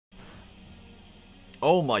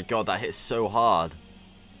Oh my god, that hit so hard.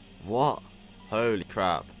 What? Holy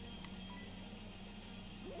crap.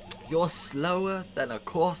 You're slower than a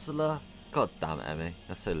Corsola? God damn it, Emmy.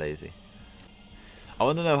 You're so lazy. I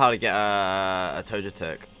want to know how to get a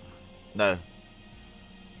Togetic. No.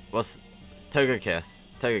 What's... Togekiss.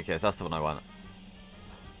 Togekiss, that's the one I want.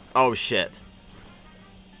 Oh shit.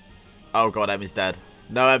 Oh god, Emmy's dead.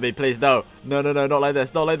 No, Emmy, please, no. No, no, no, not like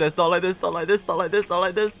this, not like this, not like this, not like this, not like this, not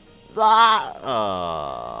like this. Ah!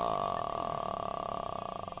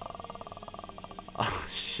 Oh,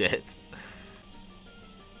 shit.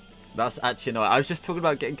 That's actually not... I was just talking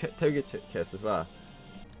about getting Togekiss as well.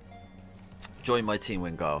 Join my team,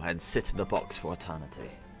 Wingo, and sit in the box for eternity.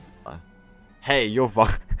 Hey, you're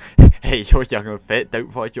wrong. Hey, you're young and fit.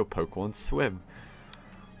 Don't ride your Pokemon swim.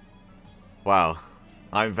 Wow.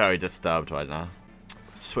 I'm very disturbed right now.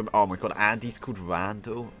 Swim. Oh my god, Andy's called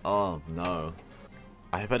Randall? Oh no.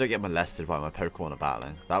 I hope I don't get molested while my Pokemon are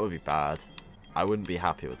battling. That would be bad. I wouldn't be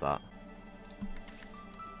happy with that.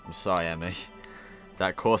 I'm sorry, Emmy.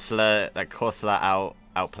 That Corsola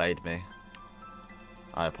outplayed me.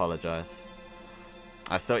 I apologize.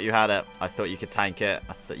 I thought you had it. I thought you could tank it.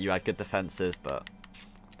 I thought you had good defenses, but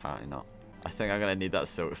apparently not. I think I'm gonna need that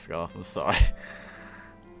Silk Scarf. I'm sorry.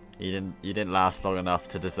 You didn't last long enough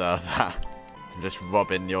to deserve that. I'm just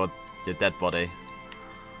robbing your dead body.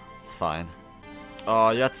 It's fine. Oh,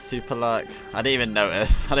 you had super luck. I didn't even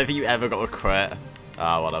notice. I don't think you ever got a crit.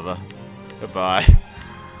 Ah, whatever. Goodbye.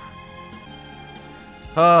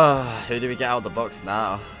 Ah, who do we get out of the box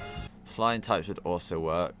now? Flying types would also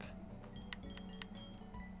work.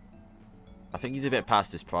 I think he's a bit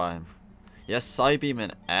past his prime. Yes, Psybeam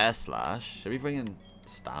and Air Slash. Should we bring in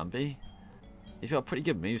Stamby? He's got a pretty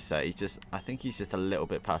good moveset. I think he's just a little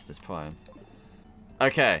bit past his prime.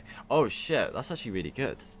 Okay. Oh shit, that's actually really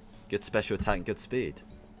good. Good special attack, good speed.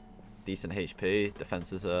 Decent HP.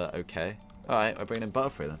 Defenses are okay. Alright, we're bringing in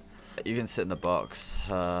Butterfree then. You can sit in the box.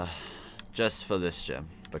 Just for this gym.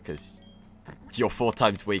 Because you're 4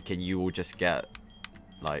 times weak and you will just get,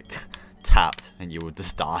 like, tapped and you will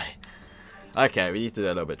just die. Okay, we need to do a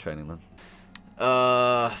little bit of training then.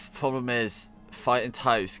 Problem is, fighting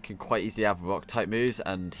types can quite easily have rock type moves,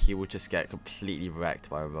 and he will just get completely wrecked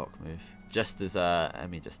by a rock move. Just as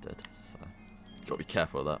Emmy just did. So, gotta be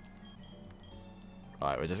careful of that.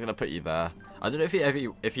 Alright, we're just gonna put you there. I don't know if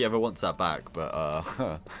he ever wants that back,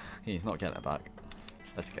 but he's not getting it back.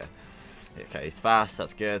 Let's go. Okay, he's fast,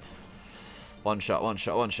 that's good. One shot, one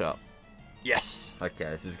shot, one shot. Yes! Okay,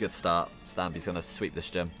 this is a good start. Stamby's gonna sweep this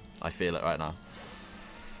gym. I feel it right now.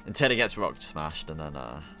 Until he gets rock smashed, and then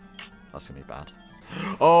that's gonna be bad.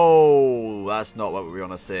 Oh, that's not what we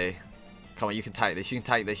want to see. Come on, you can take this. You can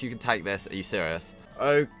take this. You can take this. Are you serious?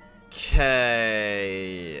 Okay.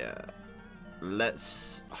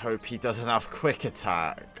 Let's hope he doesn't have quick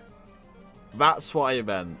attack. That's what I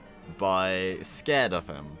meant by scared of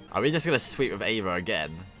him. Are we just gonna sweep with Ava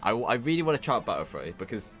again? I really want to try out Butterfree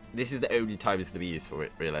because this is the only time it's gonna be useful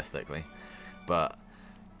realistically. But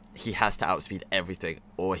he has to outspeed everything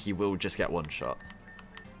or he will just get one shot.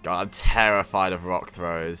 God, I'm terrified of rock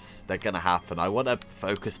throws. They're gonna happen. I want a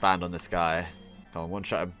focus band on this guy. Come on, one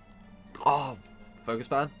shot him. Oh, focus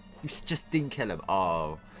band? You just didn't kill him.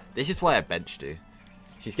 Oh, this is why I benched you.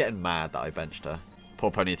 She's getting mad that I benched her.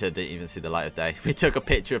 Poor Ponyta didn't even see the light of day. We took a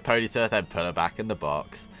picture of Ponyta, then put her back in the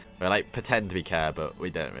box. We like pretend we care, but we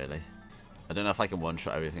don't really. I don't know if I can one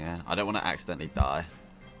shot everything here. I don't want to accidentally die.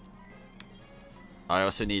 I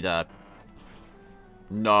also need a...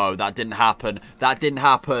 No, that didn't happen. That didn't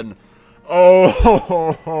happen.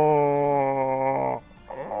 Oh!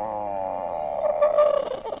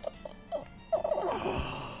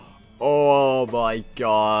 Oh my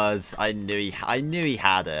god. I knew he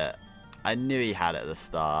had it. I knew he had it at the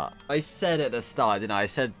start. I said at the start, didn't I? I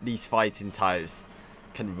said these fighting types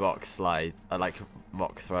can rock slide. Like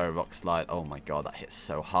rock throw, rock slide. Oh my god, that hit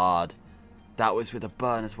so hard. That was with a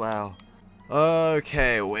burn as well.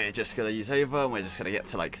 Okay, we're just going to use Ava, and we're just going to get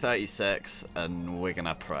to like 36, and we're going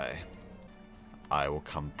to pray. I will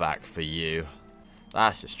come back for you.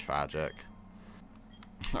 That's just tragic.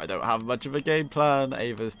 I don't have much of a game plan.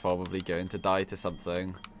 Ava's probably going to die to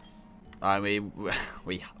something. I mean,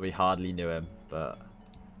 we hardly knew him, but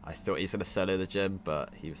I thought he was going to solo the gym, but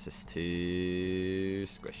he was just too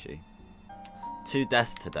squishy. 2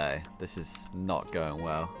 deaths today. This is not going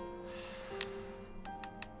well.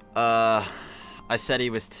 I said he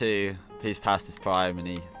was 2. He's past his prime, and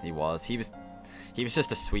he was. He was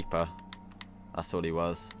just a sweeper. That's all he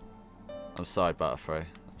was. I'm sorry, Butterfree.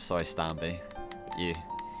 I'm sorry, Stamby. But you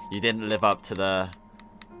didn't live up to the...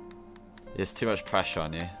 There's too much pressure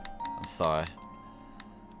on you. I'm sorry.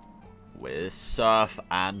 with Surf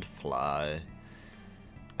and Fly.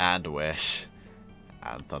 And Wish.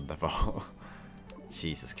 And Thunderbolt.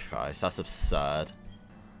 Jesus Christ, that's absurd.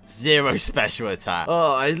 0 special attack.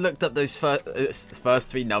 Oh, I looked up those first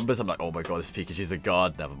 3 numbers. I'm like, oh my god, this Pikachu's a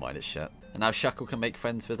god. Never mind, it's shit. And now Shuckle can make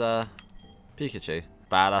friends with Pikachu.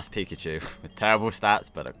 Badass Pikachu with terrible stats,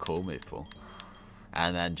 but a cool move pool.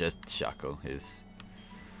 And then just Shuckle, who's...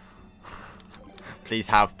 Please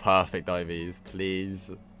have perfect IVs,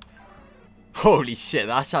 please. Holy shit,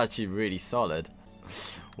 that's actually really solid.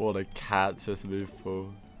 What a cancerous move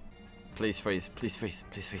pool. Please freeze, please freeze,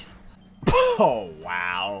 please freeze. Oh,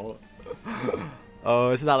 wow.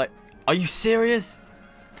 Oh, isn't that like... Are you serious?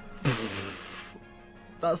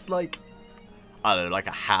 That's like... I don't know, like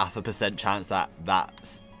a 0.5% chance that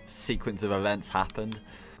that sequence of events happened.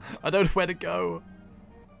 I don't know where to go.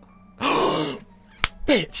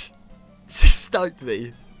 Bitch! She sniped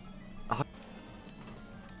me.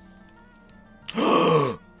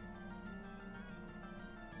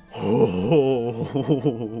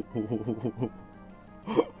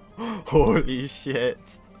 Holy shit.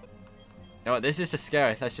 You know what, this is just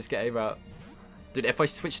scary. Let's just get over. Dude, if I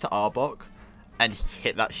switch to Arbok and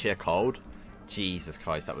hit that sheer cold, Jesus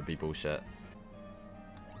Christ, that would be bullshit.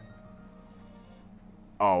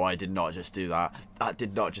 Oh, I did not just do that. That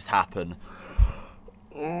did not just happen.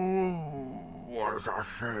 Oh, what is that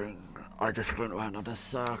thing? I just went around in a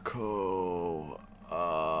circle.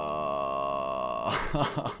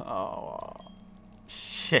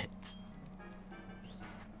 Shit.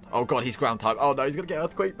 Oh god, he's ground type. Oh no, he's gonna get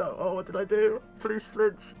Earthquake though. Oh, what did I do? Please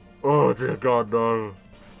flinch. Oh dear god, no.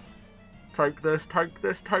 Take this, take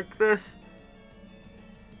this, take this.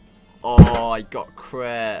 Oh, I got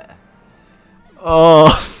crit.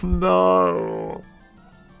 Oh no.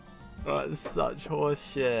 That's such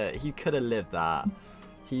horseshit. He could have lived that.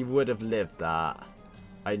 He would have lived that.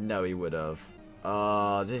 I know he would have.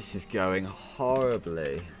 Oh, this is going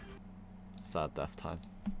horribly. Sad death time.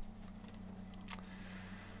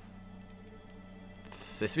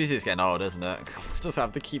 This music's getting old, isn't it? Just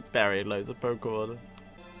have to keep burying loads of Pokemon.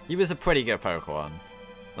 He was a pretty good Pokemon.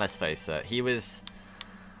 Let's face it. He was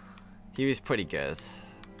pretty good.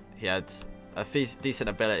 He had a decent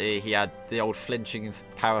ability. He had the old flinching,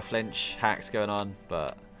 power flinch hacks going on,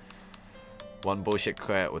 but one bullshit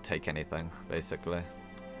crit would take anything, basically.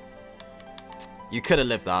 You could have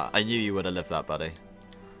lived that. I knew you would have lived that, buddy.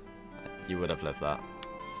 You would have lived that.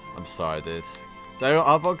 I'm sorry, dude. So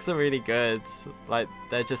Arbogs are really good. Like,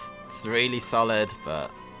 they're just really solid,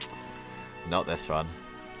 but not this one.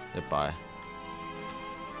 Goodbye.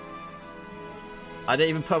 I didn't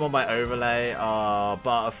even put them on my overlay. Oh,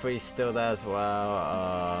 Butterfree's still there as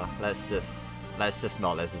well. Let's just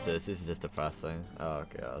not listen to this. This is just depressing. Oh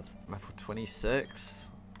god. Level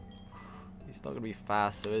 26. He's not gonna be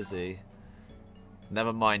fast, so is he?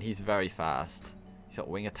 Never mind. He's very fast. He's got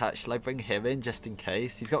wing attack. Shall I bring him in just in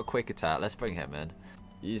case? He's got quick attack. Let's bring him in.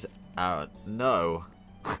 He's out. No.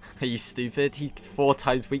 Are you stupid? He's 4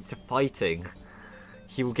 times weak to fighting.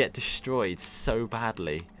 He will get destroyed so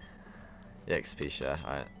badly. XP share.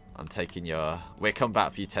 Alright. I'm taking your... We'll come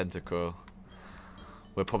back for you, Tentacle.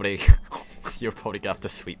 We're probably... You're probably going to have to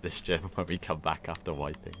sweep this gym when we come back after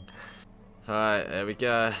wiping. Alright, there we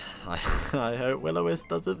go. I hope Will-O-Wisp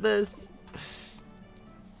doesn't miss.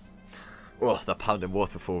 Oh, the pounding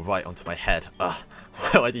waterfall right onto my head. Ugh.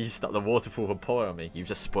 Why did you start the waterfall from pouring on me? You've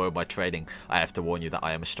just spoiled my training. I have to warn you that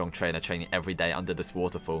I am a strong trainer training every day under this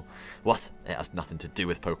waterfall. What? It has nothing to do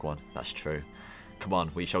with Pokemon. That's true. Come on,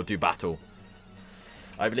 we shall do battle.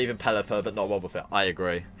 I believe in Pelipper, but not Wobbuffet. I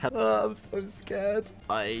agree. I'm so scared.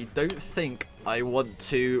 I don't think I want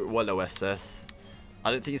to Will-O-Wisp this. I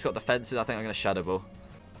don't think he's got defenses. I think I'm going to Shadow Ball.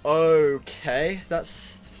 Okay,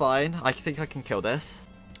 that's fine. I think I can kill this.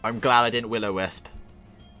 I'm glad I didn't Will-O-Wisp.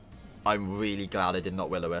 I'm really glad I did not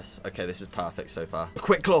Will-O-Wisp. Okay, this is perfect so far. A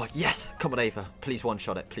Quick Claw. Yes. Come on, Ava. Please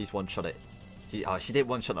one-shot it. Please one-shot it. She did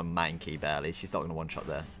one-shot the Mankey barely. She's not going to one-shot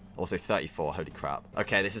this. Also, 34. Holy crap.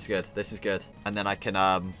 Okay, this is good. This is good. And then I can,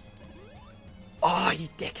 Oh, you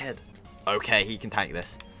dickhead. Okay, he can tank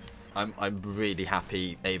this. I'm really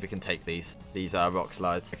happy Ava can take these. These are rock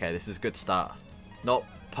slides. Okay, this is a good start. Not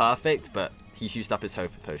perfect, but he's used up his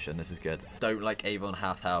Hope Potion. This is good. Don't like Ava on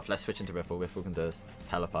half health. Let's switch into Riffle. Riffle can do this.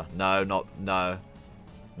 Pelipper. No, not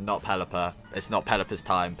Pelipper. It's not Pelipper's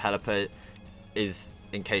time. Pelipper is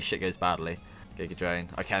in case shit goes badly. Giga Drain.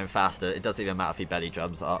 Okay, I'm faster. It doesn't even matter if he belly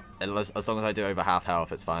drums. As long as I do over half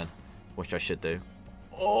health, it's fine. Which I should do.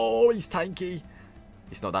 Oh, he's tanky.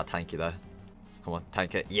 He's not that tanky, though. Come on,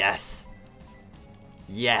 tank it. Yes.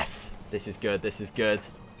 Yes. This is good. This is good.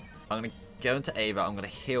 I'm going to Go into Ava. I'm going to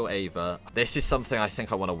heal Ava. This is something I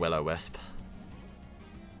think I want to Will-O-Wisp.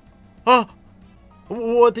 Oh!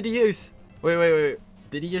 What did he use? Wait.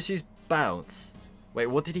 Did he just use bounce? Wait,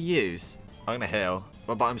 what did he use? I'm going to heal.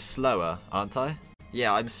 But I'm slower, aren't I?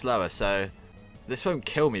 Yeah, I'm slower, so this won't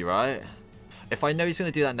kill me, right? If I know he's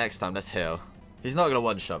going to do that next time, let's heal. He's not going to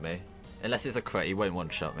one-shot me. Unless it's a crit, he won't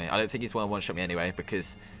one-shot me. I don't think he's going to one-shot me anyway,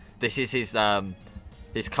 because this is his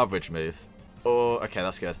coverage move. Oh, okay,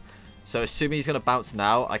 that's good. So assuming he's going to bounce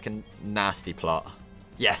now, I can nasty plot.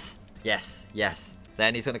 Yes.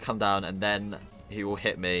 Then he's going to come down, and then he will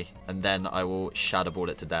hit me, and then I will shadow ball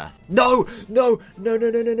it to death. No! Oh, no,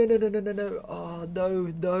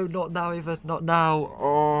 not now, Ava. Not now.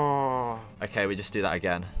 Oh. Okay, we just do that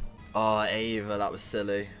again. Oh, Ava, that was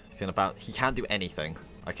silly. He's going to bounce. He can't do anything.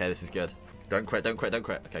 Okay, this is good. Don't crit.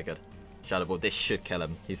 Okay, good. Shadow ball. This should kill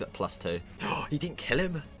him. He's at +2. He didn't kill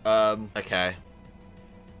him? Okay.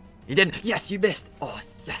 He didn't. Yes, you missed. Oh,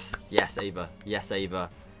 yes. Yes, Ava.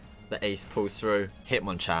 The ace pulls through.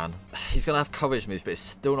 Hitmonchan. He's going to have coverage moves, but it's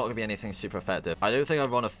still not going to be anything super effective. I don't think I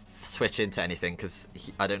want to switch into anything because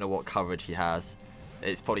I don't know what coverage he has.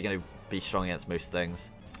 It's probably going to be strong against most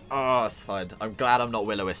things. Oh, it's fine. I'm glad I'm not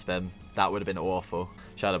Will-O-Wisp him. That would have been awful.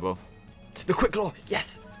 Shadow Ball. The Quick Claw.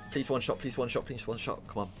 Yes. Please one shot.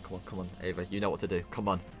 Come on, Ava. You know what to do. Come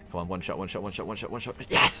on. One shot.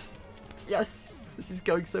 Yes. This is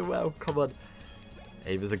going so well. Come on.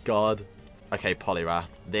 Ava's a god. Okay, Poliwrath.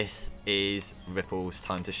 This is Ripple's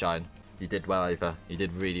time to shine. You did well, Ava. You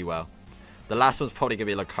did really well. The last one's probably going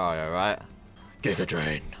to be Lucario, right? Giga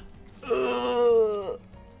Drain. I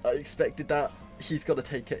expected that. He's got to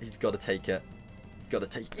take it.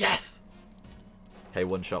 Yes! Okay,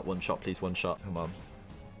 one shot, please, one shot. Come on.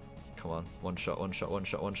 One shot.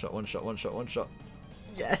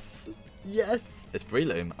 Yes! It's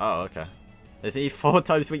Breloom. Oh, okay. Is he 4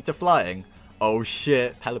 times weak to flying? Oh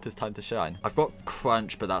shit. Pelipper's time to shine. I've got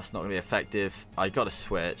Crunch, but that's not going to be effective. I got to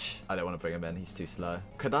switch. I don't want to bring him in. He's too slow.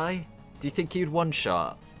 Could I? Do you think he'd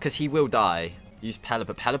one-shot? Because he will die. Use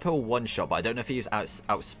Pelipper. Pelipper will one-shot, but I don't know if he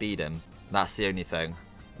outspeed him. That's the only thing.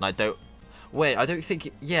 And I don't... Wait, I don't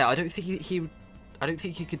think... Yeah, I don't think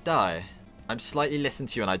he could die. I'm slightly listening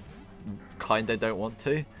to you, and I kind of don't want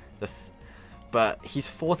to. But he's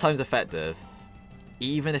 4 times effective.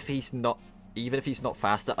 Even if he's not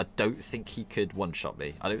faster, I don't think he could one-shot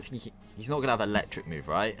me. I don't think he's not going to have electric move,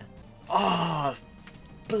 right? Oh,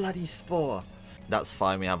 bloody Spore. That's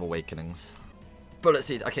fine, we have Awakenings. Bullet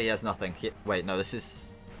Seed. Okay, he has nothing. Wait, no, this is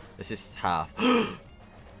half.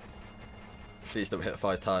 Please don't hit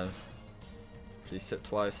 5 times. Please hit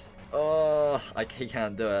twice. Oh, he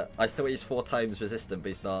can't do it. I thought he's 4 times resistant, but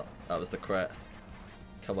he's not. That was the crit.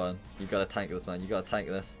 Come on. You got to tank this, man. You got to tank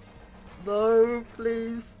this. No,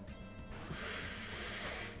 please.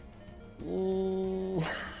 Ooh.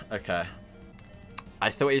 Okay. I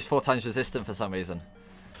thought he was 4 times resistant for some reason.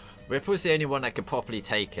 Ripple's the only one that could properly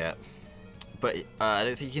take it. But I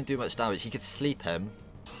don't think he can do much damage. He could sleep him.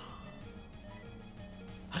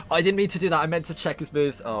 I didn't mean to do that. I meant to check his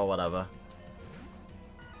moves. Oh, whatever.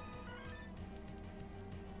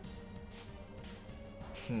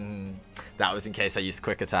 That was in case I used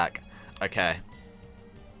Quick Attack. Okay.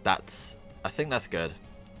 I think that's good.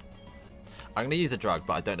 I'm going to use a drug,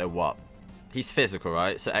 but I don't know what. He's physical,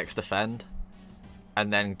 right? So X defend.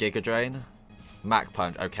 And then Giga Drain. Mach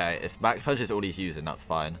Punch. Okay, if Mach Punch is all he's using, that's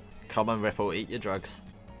fine. Come on, Ripple, eat your drugs.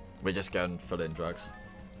 We're just going full in drugs.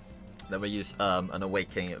 Then we use an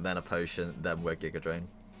Awakening, then a Potion, then we're Giga Drain.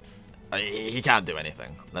 He can't do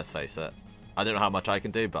anything, let's face it. I don't know how much I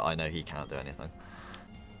can do, but I know he can't do anything.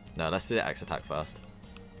 No, let's do the X attack first.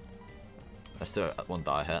 Let's do it at 1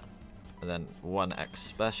 die hit. And then 1 X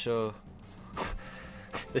special.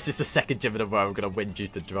 This is the second gym in a row I'm going to win due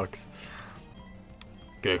to drugs.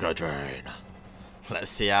 Giga Drain.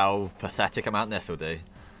 Let's see how pathetic amount this will do.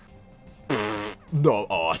 No,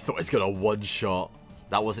 oh, I thought it was going to one-shot.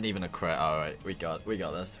 That wasn't even a crit. Alright, we got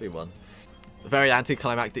this. We won. Very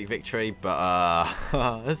anticlimactic victory, but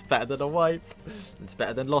it's better than a wipe. It's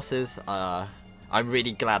better than losses. I'm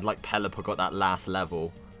really glad like Pelipper got that last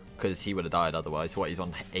level, because he would have died otherwise. What, he's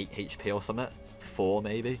on 8 HP or something? 4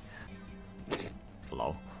 maybe?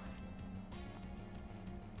 Lol.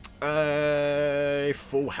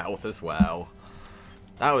 Full health as well.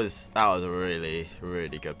 That was a really,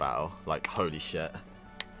 really good battle. Like, holy shit.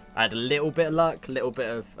 I had a little bit of luck, little bit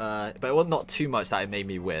of, but it was not too much that it made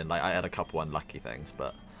me win. Like, I had a couple unlucky things,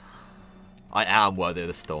 but I am worthy of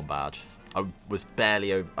the Storm badge. I was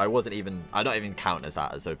barely over, I don't even count as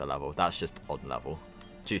that as over level. That's just on level.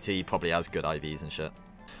 Due to he probably has good IVs and shit.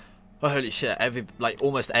 Oh, holy shit!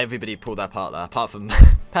 Almost everybody pulled their part there, apart from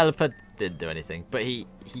Pelipper didn't do anything, but he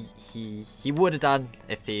would have done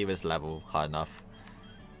if he was level high enough.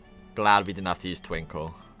 Glad we didn't have to use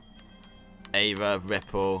Twinkle. Ava,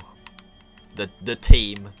 Ripple, the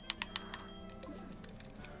team.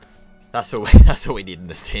 That's all we need in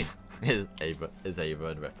this team is Ava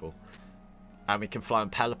and Ripple. And we can fly on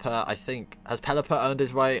Pelipper. I think, has Pelipper earned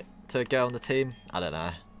his right to go on the team? I don't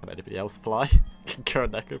know. Can anybody else fly? Can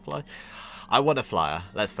Nicocu fly? I want a flyer.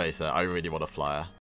 Let's face it, I really want a flyer.